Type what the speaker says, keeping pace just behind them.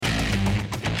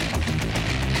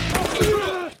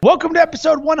Welcome to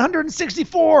episode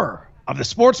 164 of the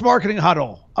Sports Marketing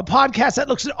Huddle, a podcast that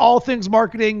looks at all things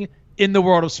marketing in the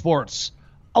world of sports.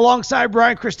 Alongside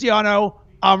Brian Cristiano,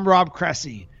 I'm Rob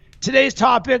Cressy. Today's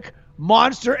topic,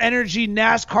 Monster Energy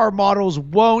NASCAR models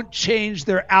won't change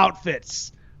their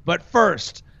outfits. But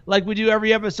first, like we do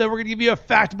every episode, we're going to give you a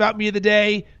fact about me of the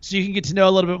day so you can get to know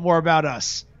a little bit more about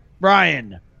us.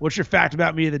 Brian, what's your fact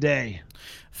about me of the day?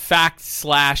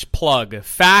 Fact/plug.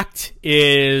 Fact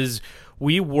is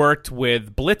we worked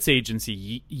with Blitz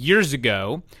Agency years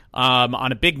ago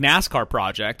on a big NASCAR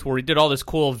project where we did all this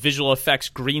cool visual effects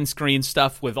green screen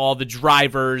stuff with all the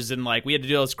drivers, and like we had to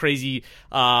do all this crazy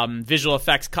visual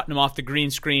effects, cutting them off the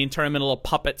green screen, turn them into little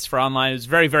puppets for online. It was a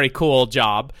very, very cool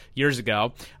job years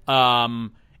ago.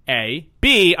 A.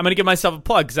 B, I'm going to give myself a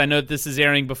plug because I know that this is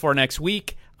airing before next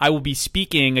week. I will be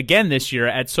speaking again this year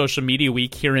at Social Media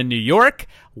Week here in New York,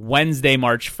 Wednesday,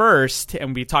 March 1st, and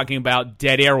we'll be talking about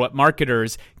dead air, what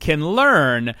marketers can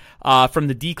learn from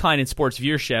the decline in sports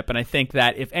viewership. And I think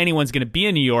that if anyone's going to be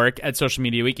in New York at Social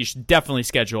Media Week, you should definitely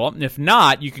schedule. And if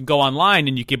not, you can go online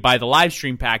and you can buy the live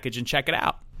stream package and check it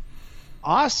out.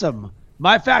 Awesome.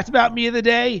 My fact about me of the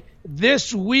day,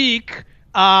 this week,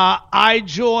 I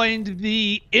joined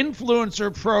the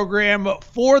influencer program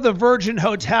for the Virgin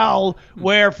Hotel,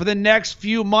 where for the next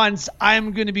few months,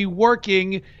 I'm going to be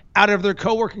working out of their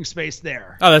co-working space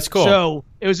there. Oh, that's cool. So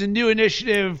it was a new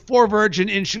initiative for Virgin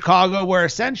in Chicago where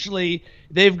essentially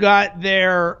they've got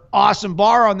their awesome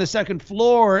bar on the second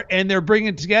floor and they're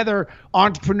bringing together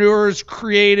entrepreneurs,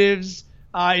 creatives,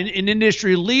 and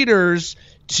industry leaders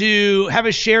to have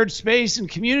a shared space and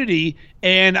community,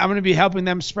 and I'm going to be helping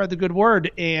them spread the good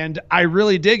word. And I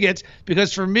really dig it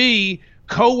because for me,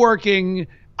 co-working,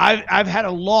 I've had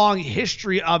a long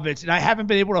history of it, and I haven't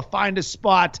been able to find a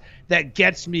spot that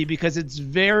gets me because it's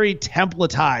very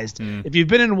templatized. If you've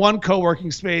been in one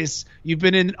co-working space, you've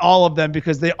been in all of them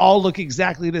because they all look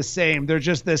exactly the same. They're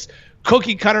just this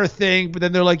cookie cutter thing, but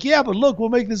then they're like, yeah, but look, we'll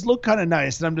make this look kind of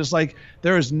nice. And I'm just like,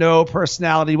 there is no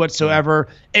personality whatsoever.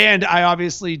 And I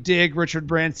obviously dig Richard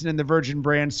Branson and the Virgin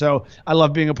brand, so I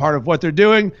love being a part of what they're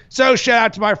doing. So shout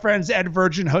out to my friends at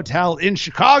Virgin Hotel in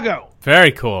Chicago.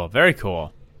 Very cool. Very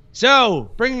cool. So,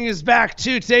 bringing us back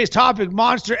to today's topic,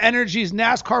 Monster Energy's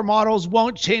NASCAR models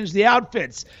won't change the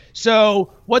outfits.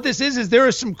 So, what this is there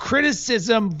is some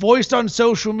criticism voiced on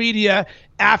social media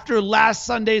after last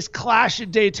Sunday's clash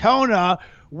at Daytona,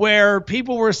 where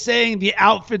people were saying the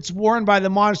outfits worn by the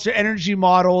Monster Energy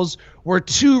models were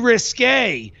too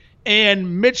risque.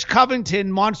 And Mitch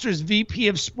Covington, Monster's VP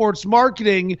of Sports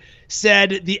Marketing,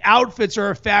 said the outfits are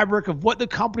a fabric of what the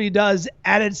company does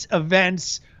at its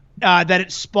events that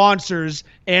it sponsors,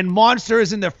 and Monster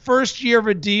is in the first year of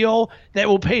a deal that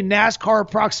will pay NASCAR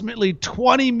approximately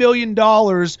 $20 million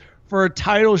for a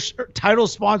title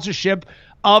sponsorship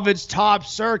of its top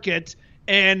circuit.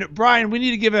 And Brian, we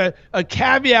need to give a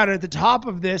caveat at the top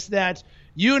of this that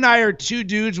you and I are two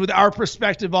dudes with our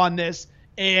perspective on this,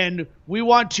 and we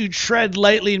want to tread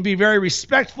lightly and be very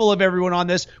respectful of everyone on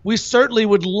this. We certainly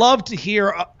would love to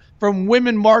hear from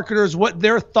women marketers what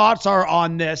their thoughts are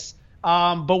on this.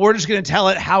 But we're just going to tell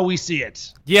it how we see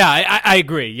it. Yeah, I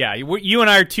agree. Yeah, you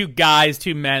and I are two guys,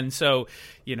 two men. So,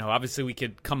 obviously we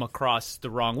could come across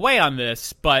the wrong way on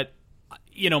this. But,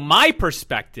 my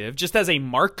perspective, just as a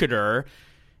marketer,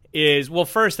 is, well,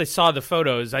 first I saw the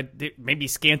photos. Maybe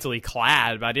scantily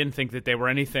clad, but I didn't think that they were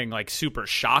anything like super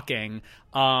shocking.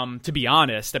 To be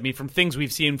honest, I mean, from things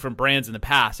we've seen from brands in the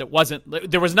past,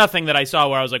 there was nothing that I saw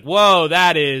where I was like, whoa,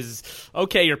 that is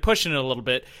okay. You're pushing it a little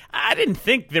bit. I didn't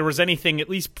think there was anything, at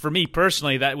least for me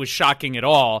personally, that was shocking at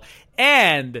all.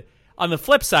 And on the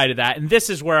flip side of that, and this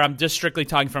is where I'm just strictly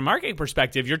talking from a marketing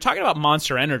perspective, you're talking about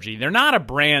Monster Energy. They're not a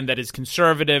brand that is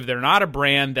conservative. They're not a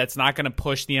brand that's not going to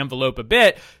push the envelope a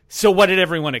bit. So what did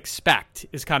everyone expect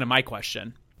is kind of my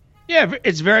question. Yeah,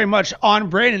 it's very much on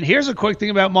brand. And here's a quick thing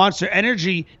about Monster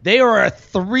Energy. They are a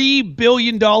 $3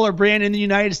 billion brand in the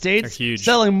United States. They're huge.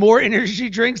 Selling more energy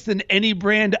drinks than any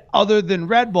brand other than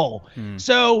Red Bull.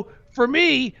 So for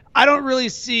me, I don't really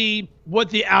see what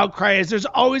the outcry is. There's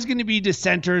always going to be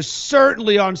dissenters,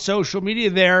 certainly on social media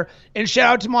there. And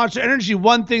shout out to Monster Energy.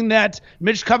 One thing that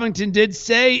Mitch Covington did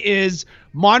say is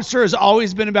Monster has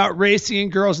always been about racing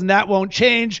and girls, and that won't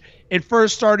change. It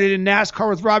first started in NASCAR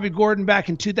with Robbie Gordon back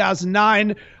in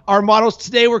 2009. Our models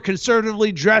today were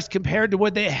conservatively dressed compared to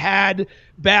what they had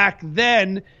back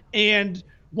then. And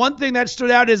one thing that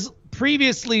stood out is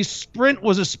previously Sprint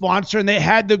was a sponsor, and they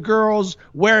had the girls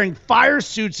wearing fire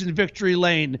suits in Victory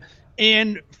Lane.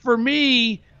 And for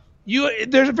me,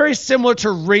 they're very similar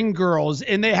to Ring Girls,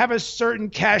 and they have a certain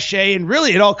cachet, and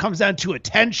really it all comes down to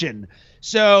attention.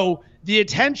 So the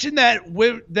attention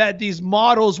that these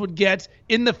models would get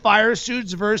in the fire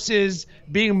suits versus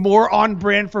being more on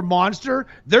brand for Monster,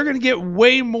 they're going to get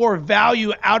way more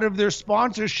value out of their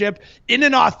sponsorship in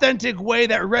an authentic way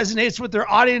that resonates with their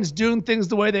audience, doing things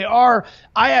the way they are.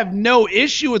 I have no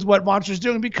issue with what Monster's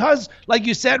doing because, like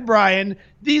you said, Brian,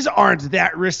 these aren't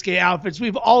that risque outfits.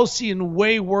 We've all seen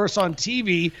way worse on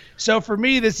TV. So for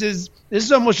me, this is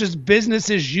almost just business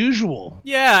as usual.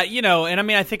 Yeah, and I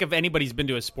mean, I think if anybody's been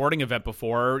to a sporting event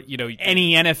before,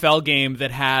 any NFL game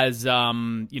that has,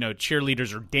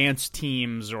 cheerleaders or dance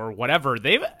teams or whatever,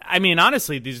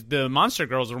 honestly, the Monster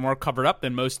Girls are more covered up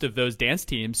than most of those dance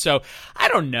teams. So I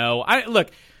don't know.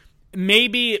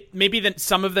 Maybe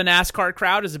some of the NASCAR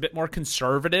crowd is a bit more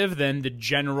conservative than the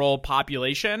general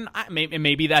population.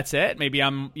 Maybe that's it. Maybe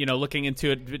I'm looking into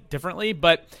it a bit differently,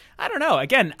 but I don't know.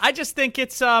 Again, I just think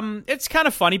it's kind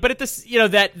of funny, but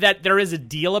that there is a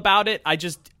deal about it.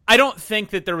 I don't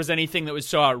think that there was anything that was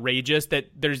so outrageous that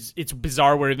it's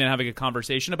bizarre we're even having a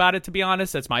conversation about it, to be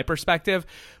honest. That's my perspective.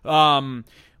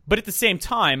 But at the same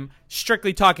time,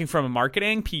 strictly talking from a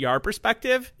marketing, PR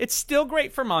perspective, it's still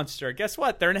great for Monster. Guess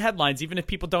what? They're in headlines. Even if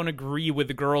people don't agree with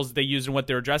the girls they use and what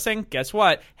they're addressing, guess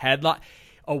what?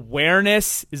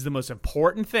 Awareness is the most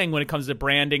important thing when it comes to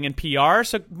branding and PR.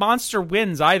 So Monster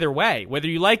wins either way. Whether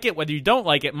you like it, whether you don't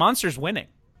like it, Monster's winning.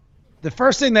 The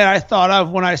first thing that I thought of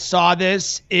when I saw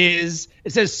this is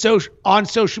it says on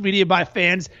social media by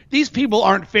fans. These people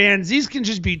aren't fans. These can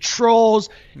just be trolls.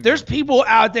 There's people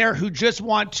out there who just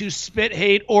want to spit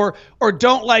hate or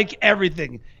don't like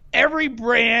everything. Every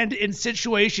brand and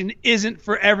situation isn't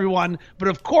for everyone, but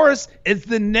of course, it's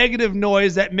the negative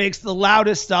noise that makes the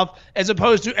loudest stuff as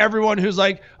opposed to everyone who's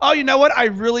like, oh, you know what? I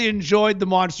really enjoyed the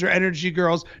Monster Energy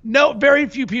Girls. No, very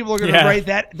few people are going to write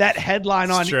that headline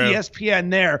on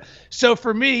ESPN there. So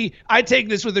for me, I take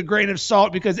this with a grain of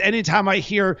salt because anytime I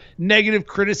hear negative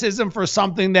criticism for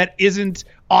something that isn't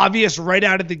obvious right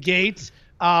out of the gate,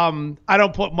 I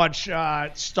don't put much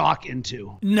stock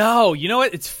into. No, you know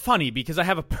what? It's funny because I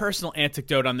have a personal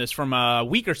anecdote on this from a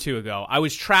week or two ago. I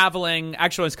was traveling.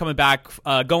 Actually, I was coming back,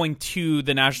 going to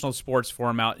the National Sports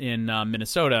Forum out in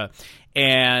Minnesota,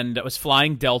 and I was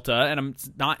flying Delta, and I'm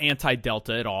not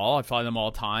anti-Delta at all. I fly them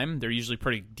all the time. They're usually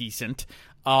pretty decent.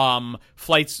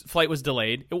 Flight was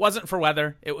delayed. It wasn't for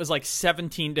weather. It was like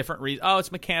 17 different reasons. Oh,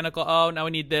 it's mechanical. Oh, now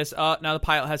we need this. Oh, now the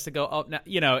pilot has to go. Oh,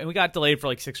 now, and we got delayed for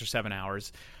like 6 or 7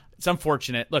 hours. It's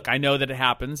unfortunate. Look, I know that it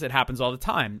happens. It happens all the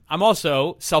time. I'm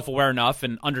also self-aware enough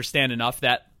and understand enough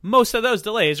that most of those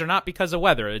delays are not because of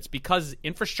weather. It's because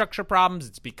infrastructure problems.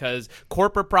 It's because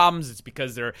corporate problems. It's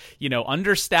because they're,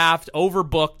 understaffed,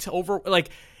 overbooked,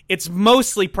 it's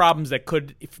mostly problems that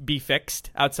could be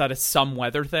fixed outside of some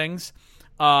weather things.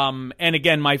 And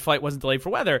again, my flight wasn't delayed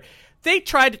for weather. They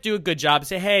tried to do a good job and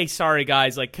say, hey, sorry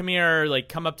guys, come here,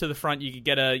 come up to the front. You could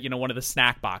get one of the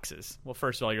snack boxes. Well,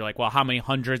 first of all, you're like, well, how many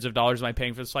hundreds of dollars am I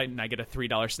paying for this flight? And I get a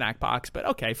 $3 snack box, but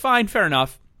okay, fine, fair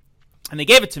enough. And they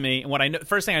gave it to me. And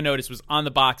first thing I noticed was on the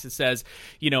box, it says,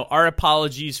 our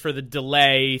apologies for the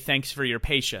delay. Thanks for your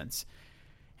patience.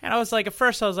 And I was like, at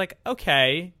first I was like,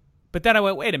 okay. But then I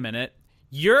went, wait a minute.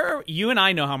 You and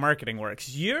I know how marketing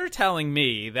works. You're telling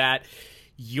me that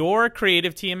your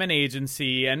creative team and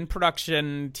agency and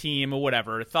production team or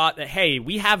whatever thought that, hey,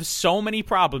 we have so many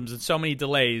problems and so many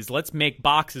delays. Let's make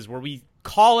boxes where we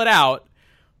call it out,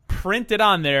 print it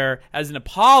on there as an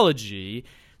apology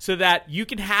so that you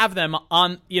can have them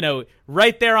on,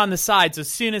 right there on the sides as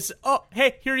soon as, oh,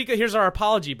 hey, here you go. Here's our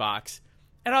apology box.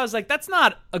 And I was like, that's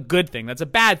not a good thing. That's a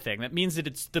bad thing. That means that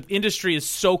the industry is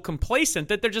so complacent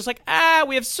that they're just like,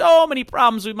 we have so many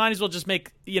problems. We might as well just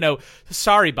make,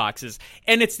 sorry boxes.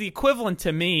 And it's the equivalent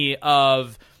to me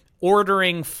of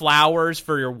ordering flowers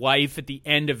for your wife at the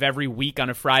end of every week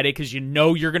on a Friday because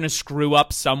you're going to screw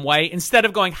up some way. Instead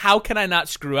of going, how can I not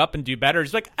screw up and do better?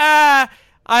 It's like,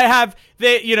 I have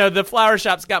the flower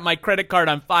shop's got my credit card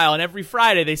on file, and every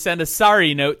Friday they send a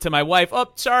sorry note to my wife.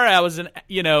 Oh, sorry, I was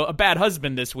a bad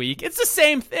husband this week. It's the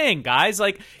same thing, guys.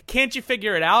 Can't you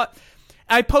figure it out?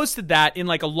 I posted that in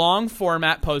a long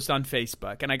format post on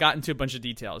Facebook, and I got into a bunch of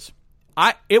details.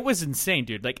 It was insane,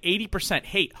 dude. 80%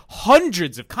 hate,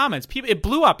 hundreds of comments. It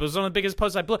blew up. It was one of the biggest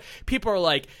posts I blew. People are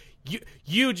like,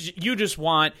 You just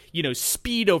want,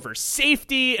 speed over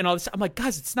safety and all this. I'm like,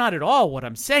 guys, it's not at all what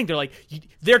I'm saying. They're like,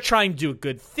 they're trying to do a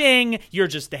good thing. You're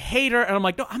just a hater. And I'm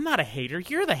like, no, I'm not a hater.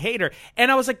 You're the hater.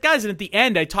 And I was like, guys, and at the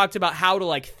end, I talked about how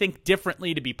to think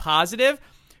differently to be positive.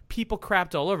 People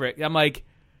crapped all over it. I'm like,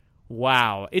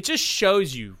 wow. It just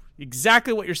shows you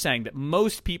exactly what you're saying, that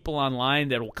most people online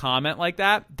that will comment like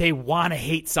that, they want to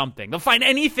hate something. They'll find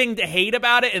anything to hate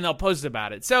about it and they'll post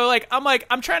about it. So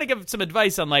I'm trying to give some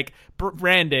advice on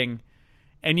branding,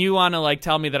 and you want to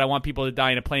tell me that I want people to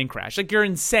die in a plane crash. You're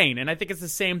insane. And I think it's the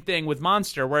same thing with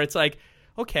Monster, where it's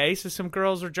okay, so some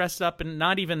girls are dressed up in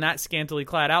not even that scantily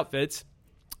clad outfits,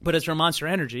 but it's for Monster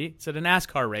Energy. It's at a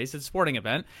NASCAR race. It's a sporting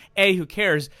event. Who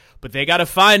cares? But they got to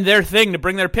find their thing to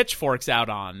bring their pitchforks out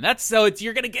on.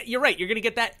 You're right. You're going to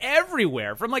get that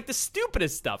everywhere, from the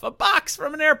stupidest stuff, a box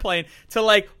from an airplane,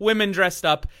 to women dressed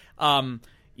up, who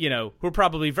are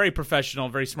probably very professional,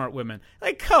 very smart women.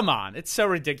 Come on. It's so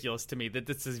ridiculous to me that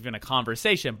this is even a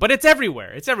conversation, but it's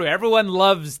everywhere. It's everywhere. Everyone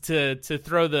loves to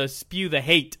spew the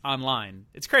hate online.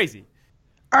 It's crazy.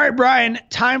 All right, Brian,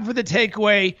 time for the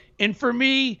takeaway. And for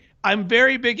me, I'm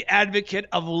very big advocate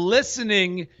of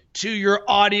listening to your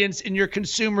audience and your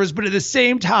consumers, but at the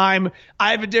same time,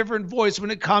 I have a different voice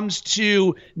when it comes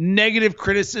to negative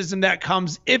criticism that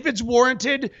comes. If it's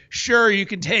warranted, sure, you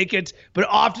can take it, but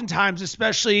oftentimes,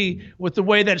 especially with the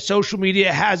way that social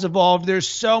media has evolved, there's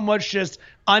so much just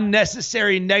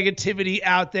unnecessary negativity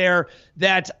out there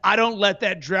that I don't let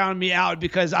that drown me out,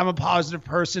 because I'm a positive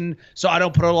person, so I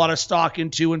don't put a lot of stock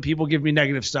into when people give me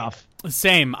negative stuff.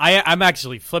 Same. I'm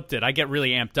actually flipped it. I get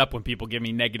really amped up when people give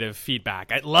me negative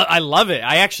feedback. I love it.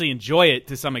 I actually enjoy it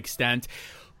to some extent.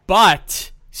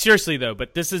 But seriously, though,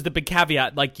 this is the big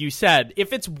caveat. Like you said,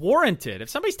 if it's warranted,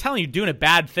 if somebody's telling you doing a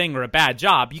bad thing or a bad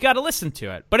job, you got to listen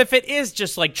to it. But if it is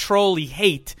just trolly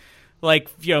hate,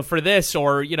 for this,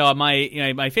 or,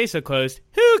 my Facebook post,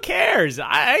 who cares?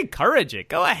 I encourage it.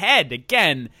 Go ahead.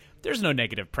 Again, there's no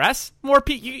negative press. More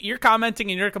you're commenting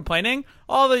and you're complaining.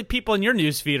 All the people in your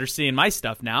newsfeed are seeing my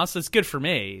stuff now, so it's good for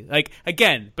me.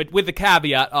 Again, but with the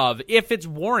caveat of, if it's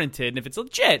warranted and if it's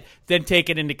legit, then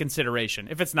take it into consideration.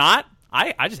 If it's not,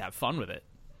 I just have fun with it.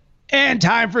 And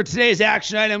time for today's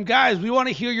action item. Guys, we want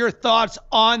to hear your thoughts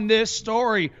on this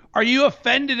story. Are you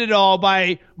offended at all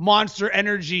by Monster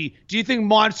Energy? Do you think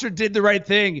Monster did the right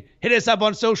thing? Hit us up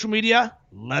on social media.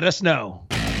 Let us know.